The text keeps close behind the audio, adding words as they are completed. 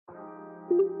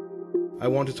I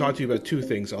want to talk to you about two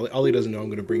things. Ali doesn't know I'm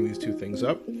going to bring these two things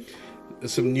up.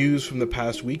 Some news from the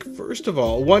past week. First of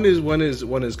all, one is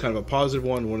kind of a positive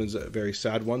one is a very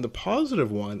sad one. The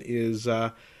positive one is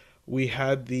we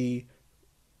had the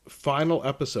final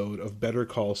episode of Better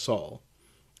Call Saul.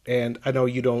 And I know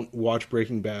you don't watch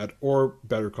Breaking Bad or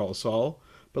Better Call Saul,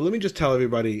 but let me just tell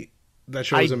everybody that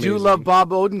show is amazing. I do love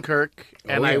Bob Odenkirk,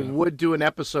 and I would do an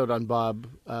episode on Bob.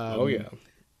 And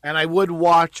I would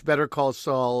watch Better Call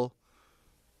Saul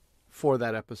for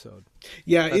that episode.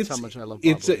 Yeah, that's how much I love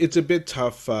Bob Odenkirk. It's a bit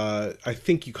tough. I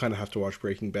think you kind of have to watch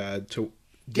Breaking Bad to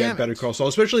get Better Call Saul,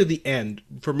 especially at the end.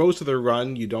 For most of the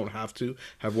run, you don't have to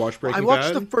have watched Breaking Bad. I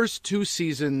watched the first 2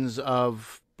 seasons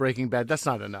of Breaking Bad. That's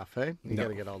not enough, eh? You got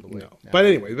to get all the way. No. But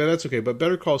anyway, that's okay. But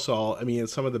Better Call Saul, I mean,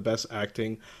 it's some of the best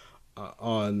acting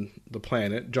on the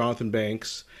planet. Jonathan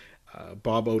Banks,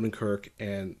 Bob Odenkirk,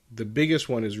 and the biggest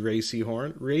one is Rhea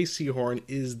Seahorn. Rhea Seahorn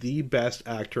is the best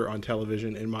actor on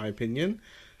television, in my opinion.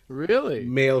 Really?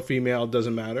 Male, female,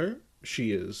 doesn't matter.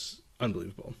 She is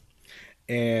unbelievable.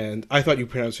 And I thought you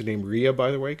pronounced her name Rhea, by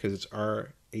the way, because it's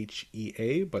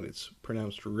R-H-E-A, but it's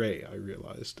pronounced Ray, I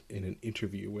realized, in an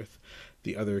interview with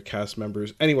the other cast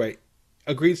members. Anyway,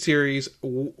 a great series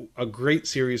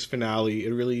finale.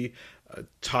 It really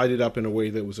tied it up in a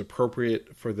way that was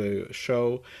appropriate for the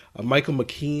show. Michael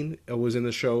McKean was in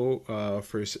the show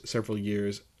for several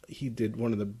years. He did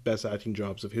one of the best acting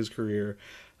jobs of his career.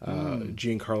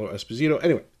 Giancarlo Esposito.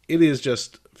 Anyway, it is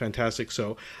just fantastic.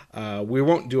 So we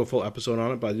won't do a full episode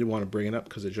on it, but I did want to bring it up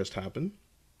because it just happened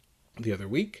the other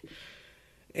week.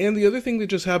 And the other thing that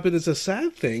just happened is a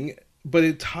sad thing, but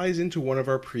it ties into one of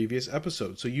our previous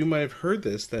episodes. So you might have heard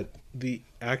this, that the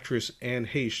actress Anne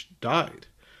Heche died.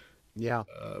 Yeah.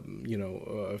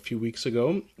 A few weeks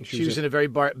ago. She was in a very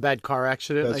bad car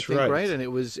accident, That's I think, right. right? And it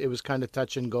was kind of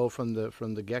touch and go from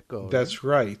the get-go. That's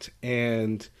right.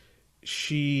 And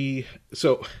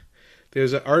so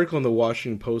there's an article in the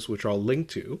Washington Post, which I'll link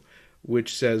to,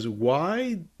 which says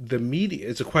why the media,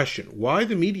 it's a question, why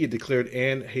the media declared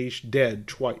Anne Heche dead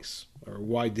twice, or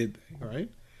why did they,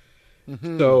 right?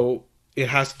 Mm-hmm. So it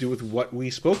has to do with what we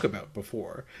spoke about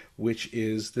before, which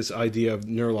is this idea of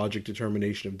neurologic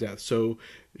determination of death. So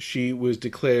she was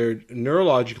declared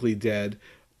neurologically dead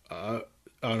on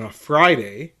a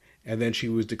Friday, and then she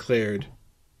was declared,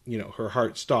 her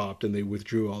heart stopped, and they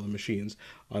withdrew all the machines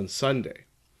on Sunday.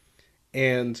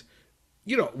 And,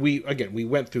 we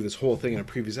went through this whole thing in a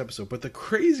previous episode, but the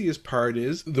craziest part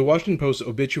is the Washington Post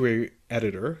obituary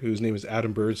editor, whose name is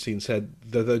Adam Bernstein, said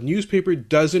that the newspaper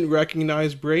doesn't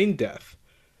recognize brain death,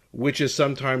 which is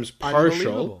sometimes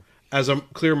partial as a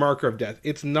clear marker of death.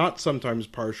 It's not sometimes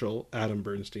partial, Adam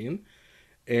Bernstein.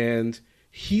 And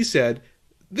he said,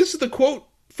 this is the quote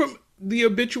from the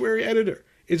obituary editor.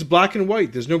 It's black and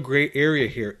white. There's no gray area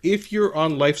here. If you're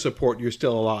on life support, you're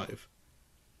still alive.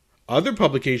 Other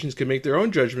publications can make their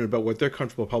own judgment about what they're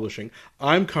comfortable publishing.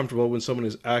 I'm comfortable when someone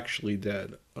is actually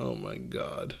dead. Oh my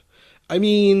God. I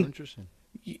mean, interesting.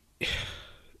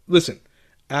 Listen,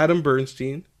 Adam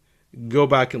Bernstein, go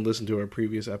back and listen to our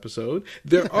previous episode.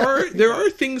 There are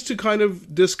things to kind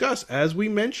of discuss, as we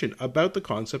mentioned, about the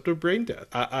concept of brain death.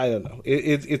 I don't know.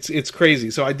 It's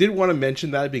crazy. So I did want to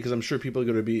mention that because I'm sure people are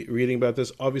going to be reading about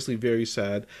this. Obviously, very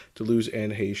sad to lose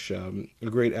Anne Heche, a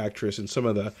great actress in some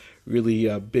of the really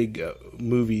big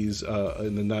movies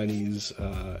in the 90s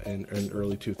and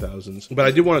early 2000s. But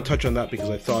I did want to touch on that because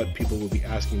I thought people would be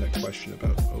asking that question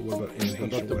about what about Anne Heche?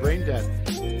 About the brain death.